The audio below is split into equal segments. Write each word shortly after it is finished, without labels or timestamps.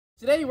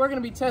Today we're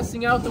going to be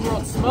testing out the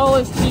world's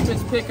smallest,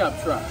 cheapest pickup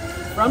truck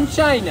from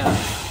China,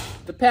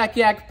 the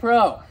Pack-Yak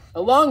Pro,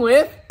 along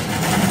with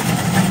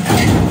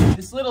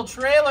this little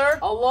trailer,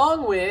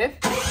 along with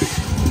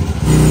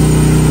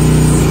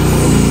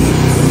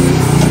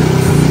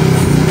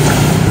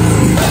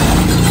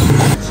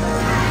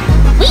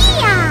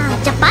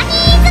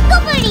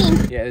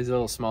yeah, it's a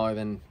little smaller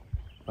than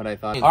what I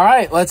thought. All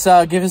right, let's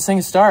give this thing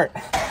a start.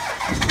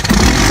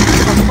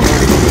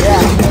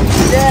 Yeah,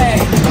 yay!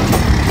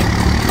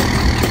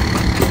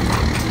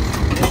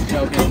 Just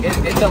joking.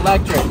 It's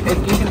electric.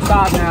 You can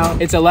stop now.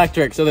 It's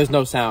electric, so there's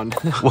no sound.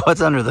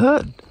 What's under the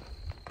hood?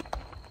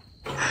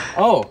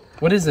 Oh,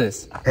 what is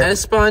this?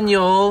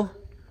 Espanol.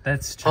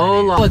 That's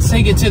Chinese. Oh, let's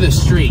take it to the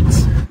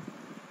streets.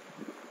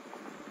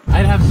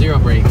 I'd have zero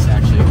brakes,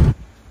 actually.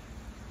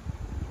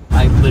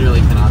 I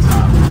literally cannot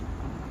stop.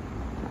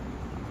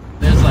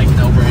 There's like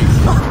no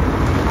brakes.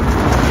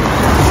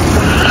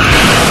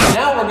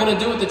 Now we're gonna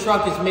do what the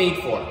truck is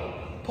made for.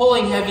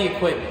 Pulling heavy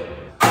equipment.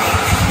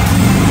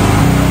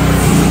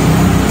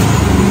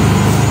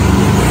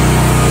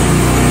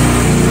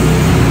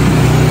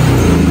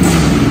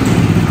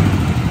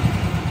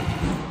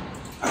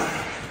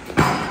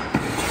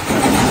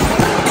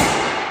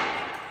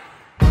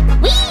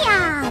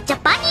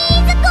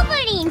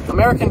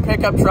 American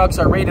pickup trucks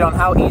are rated on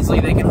how easily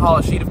they can haul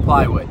a sheet of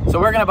plywood. So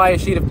we're gonna buy a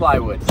sheet of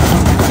plywood.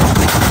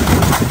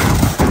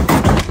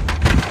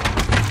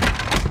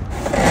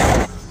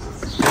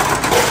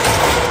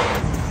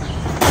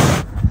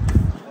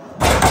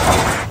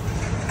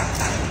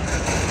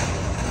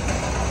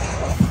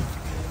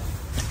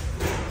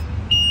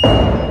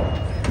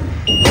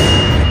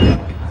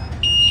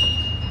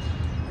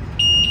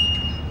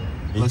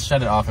 Let's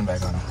shut it off and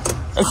back on.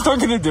 It's not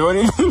gonna do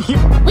anything.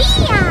 We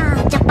are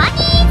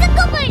Japanese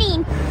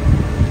goblin.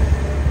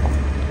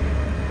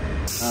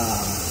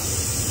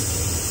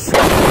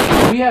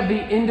 We have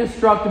the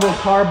indestructible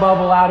car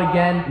bubble out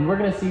again, and we're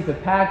gonna see if the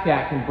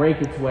Pack-Yak can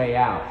break its way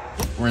out.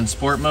 We're in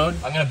sport mode.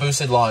 I'm gonna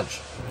boosted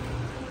launch.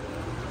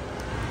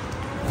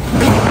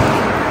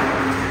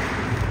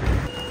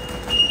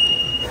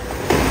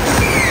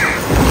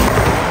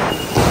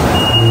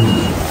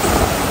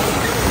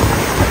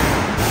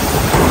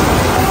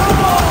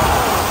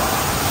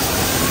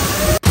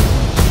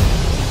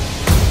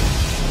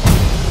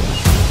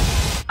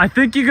 I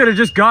think you could have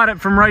just got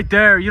it from right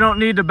there. You don't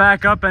need to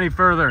back up any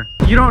further.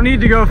 You don't need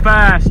to go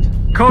fast.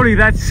 Cody,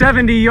 that's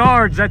 70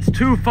 yards. That's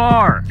too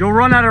far. You'll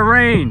run out of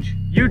range.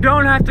 You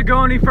don't have to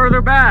go any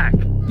further back.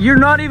 You're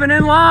not even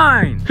in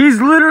line.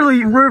 He's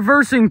literally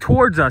reversing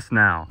towards us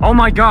now. Oh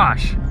my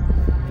gosh.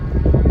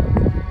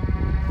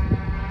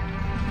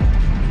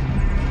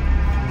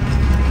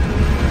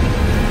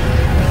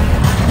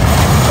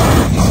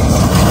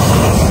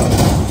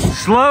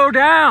 Slow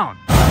down.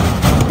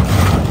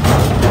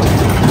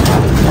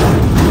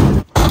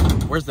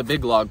 Where's the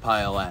big log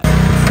pile at?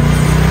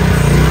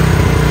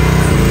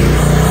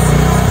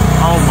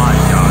 Oh my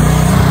god.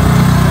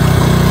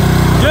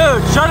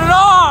 Dude, shut it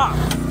off!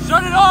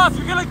 Shut it off,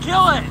 you're gonna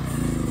kill it!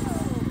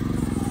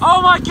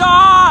 Oh my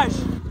gosh!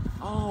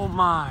 Oh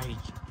my.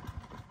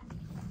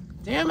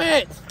 Damn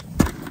it!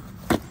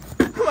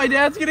 My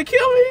dad's gonna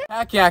kill me!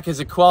 Pack-Yak is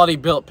a quality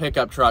built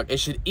pickup truck.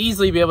 It should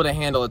easily be able to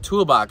handle a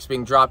toolbox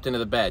being dropped into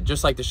the bed,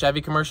 just like the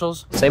Chevy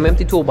commercials. Same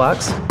empty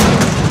toolbox.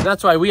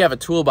 That's why we have a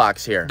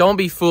toolbox here. Don't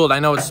be fooled, I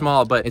know it's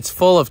small, but it's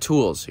full of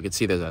tools. You can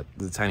see there's a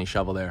tiny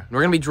shovel there. We're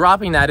gonna be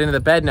dropping that into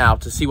the bed now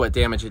to see what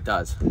damage it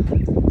does.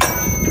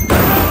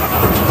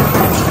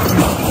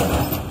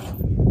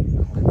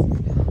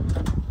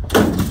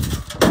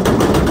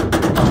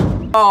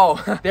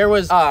 Oh, there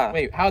was,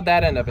 wait, how'd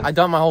that end up? I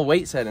dumped my whole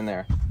weight set in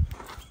there.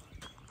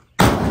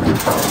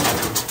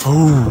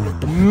 Oh.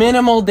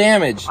 Minimal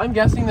damage. I'm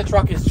guessing the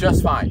truck is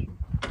just fine.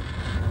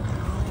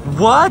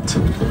 What?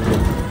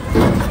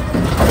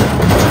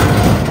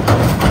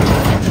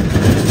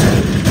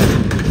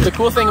 The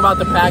cool thing about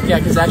the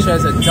Pack-Yak is it actually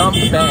has a dump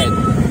bed.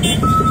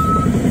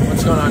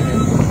 What's going on here?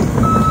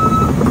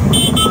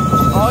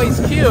 Oh, he's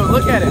cute.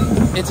 Look at him.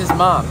 It's his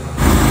mom.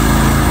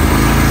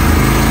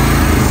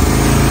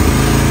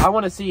 I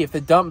want to see if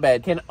the dump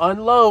bed can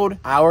unload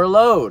our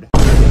load.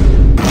 Gosh.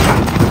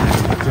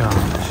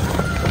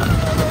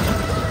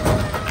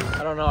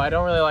 I don't know. I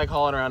don't really like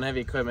hauling around heavy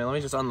equipment. Let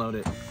me just unload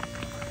it.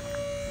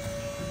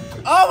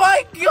 Oh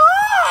my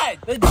god!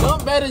 The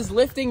dump bed is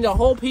lifting the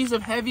whole piece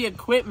of heavy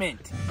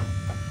equipment.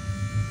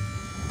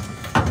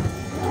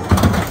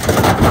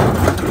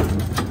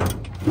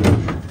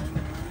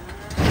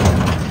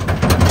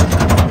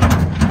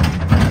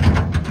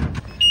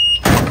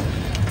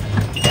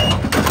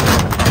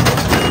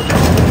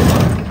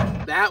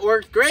 That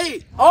worked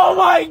great. Oh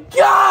my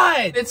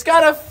god! It's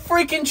got a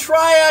freaking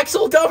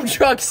tri-axle dump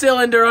truck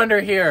cylinder under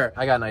here.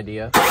 I got an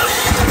idea.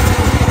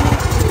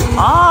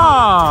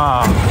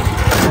 Ah!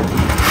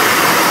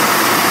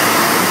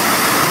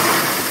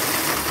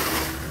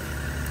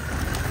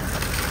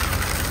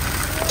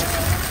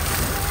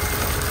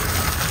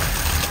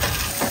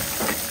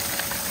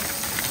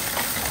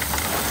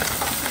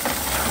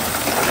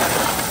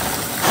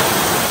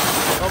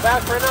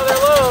 back for another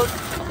load.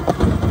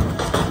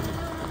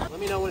 Let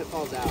me know when it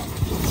falls out.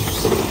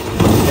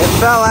 It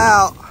fell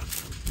out.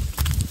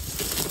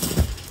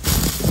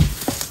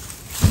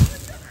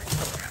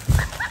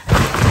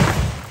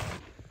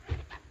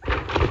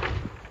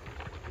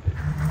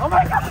 Oh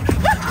my God!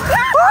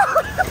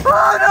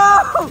 Oh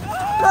no!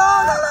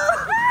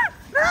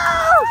 No!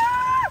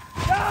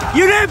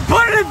 You didn't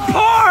put it in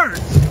park!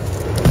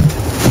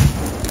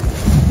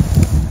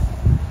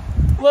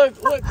 Look!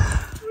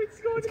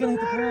 It's gonna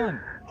hit the pond.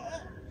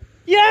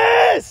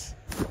 Yes!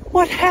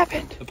 What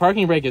happened? The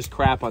parking brake is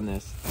crap on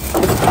this.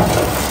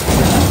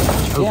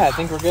 Yeah, I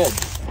think we're good.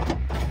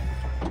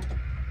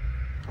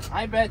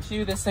 I bet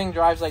you this thing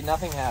drives like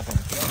nothing happened.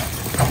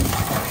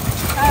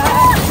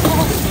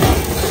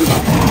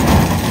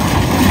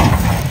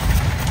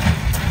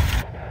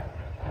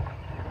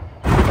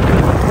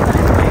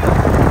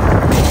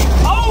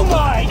 Oh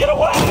my! Get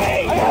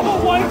away! I have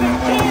a wife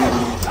and kid!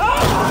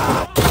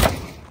 Ah!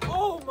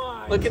 Oh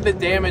my! Look at the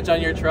damage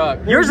on your truck.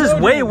 Yours is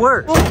way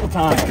worse. Multiple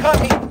times.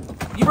 Cut me!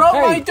 You broke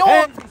my door!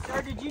 Hey,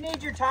 sir, did you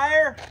need your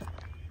tire?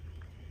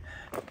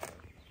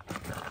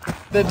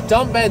 The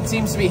dump bed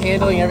seems to be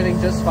handling everything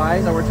just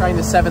fine, so we're trying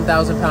the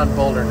 7,000-pound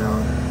boulder now.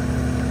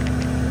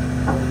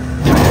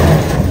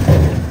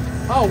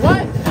 Oh,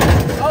 what?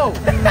 Oh.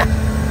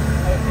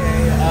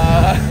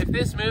 Okay, if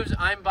this moves,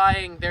 I'm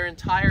buying their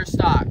entire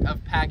stock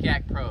of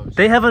Pack-Yak Pros.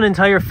 They have an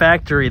entire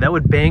factory. That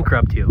would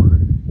bankrupt you.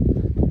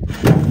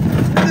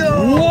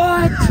 No!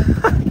 What?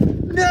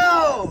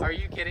 No! Are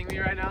you kidding me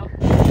right now?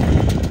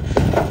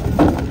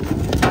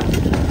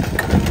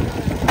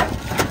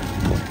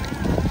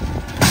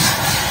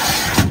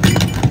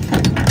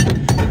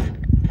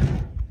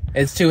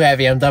 It's too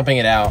heavy, I'm dumping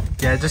it out.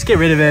 Yeah, just get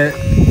rid of it.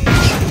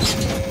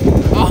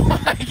 Oh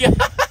my God!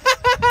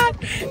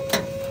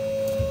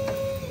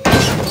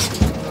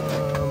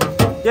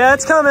 Yeah,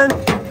 it's coming.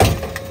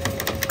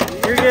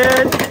 You're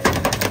good.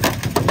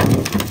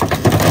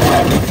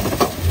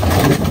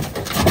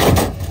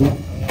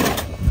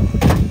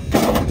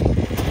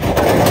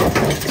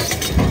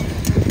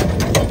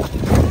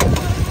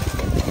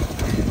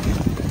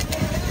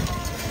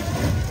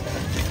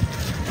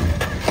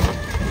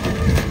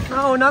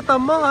 No, not the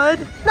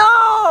mud.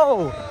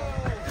 No!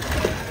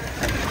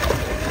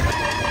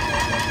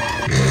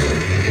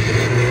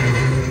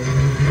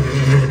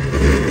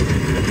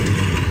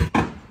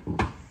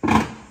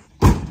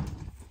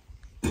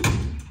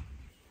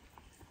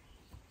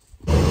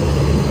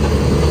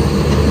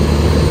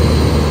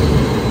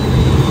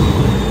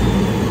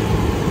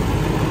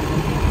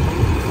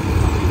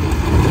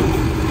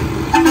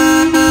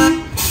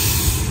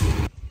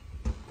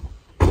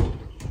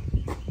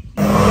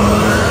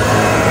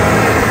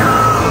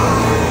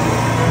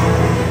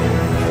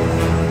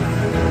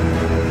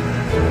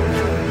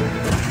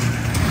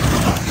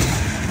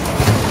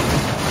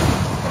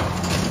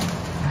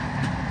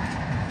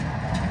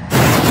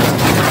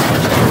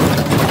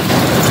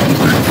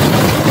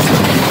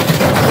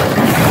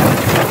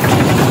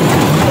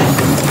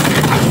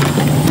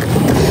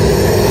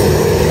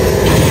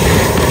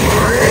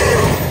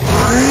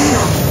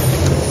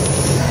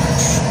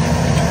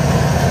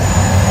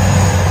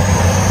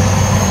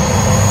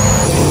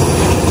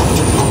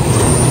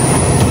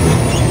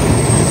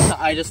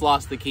 I just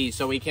lost the key,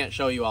 so we can't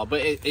show you all,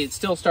 but it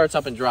still starts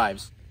up and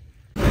drives.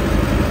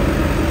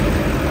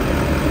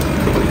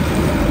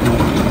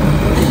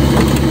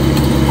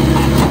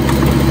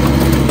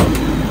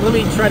 Let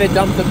me try to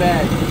dump the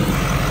bed.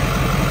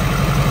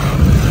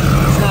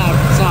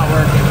 It's not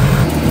working.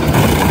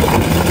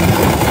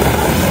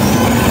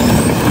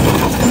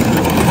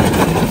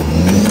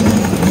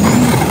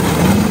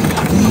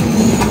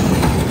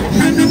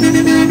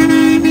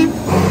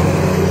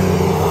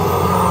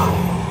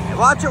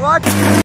 Watch it, watch it.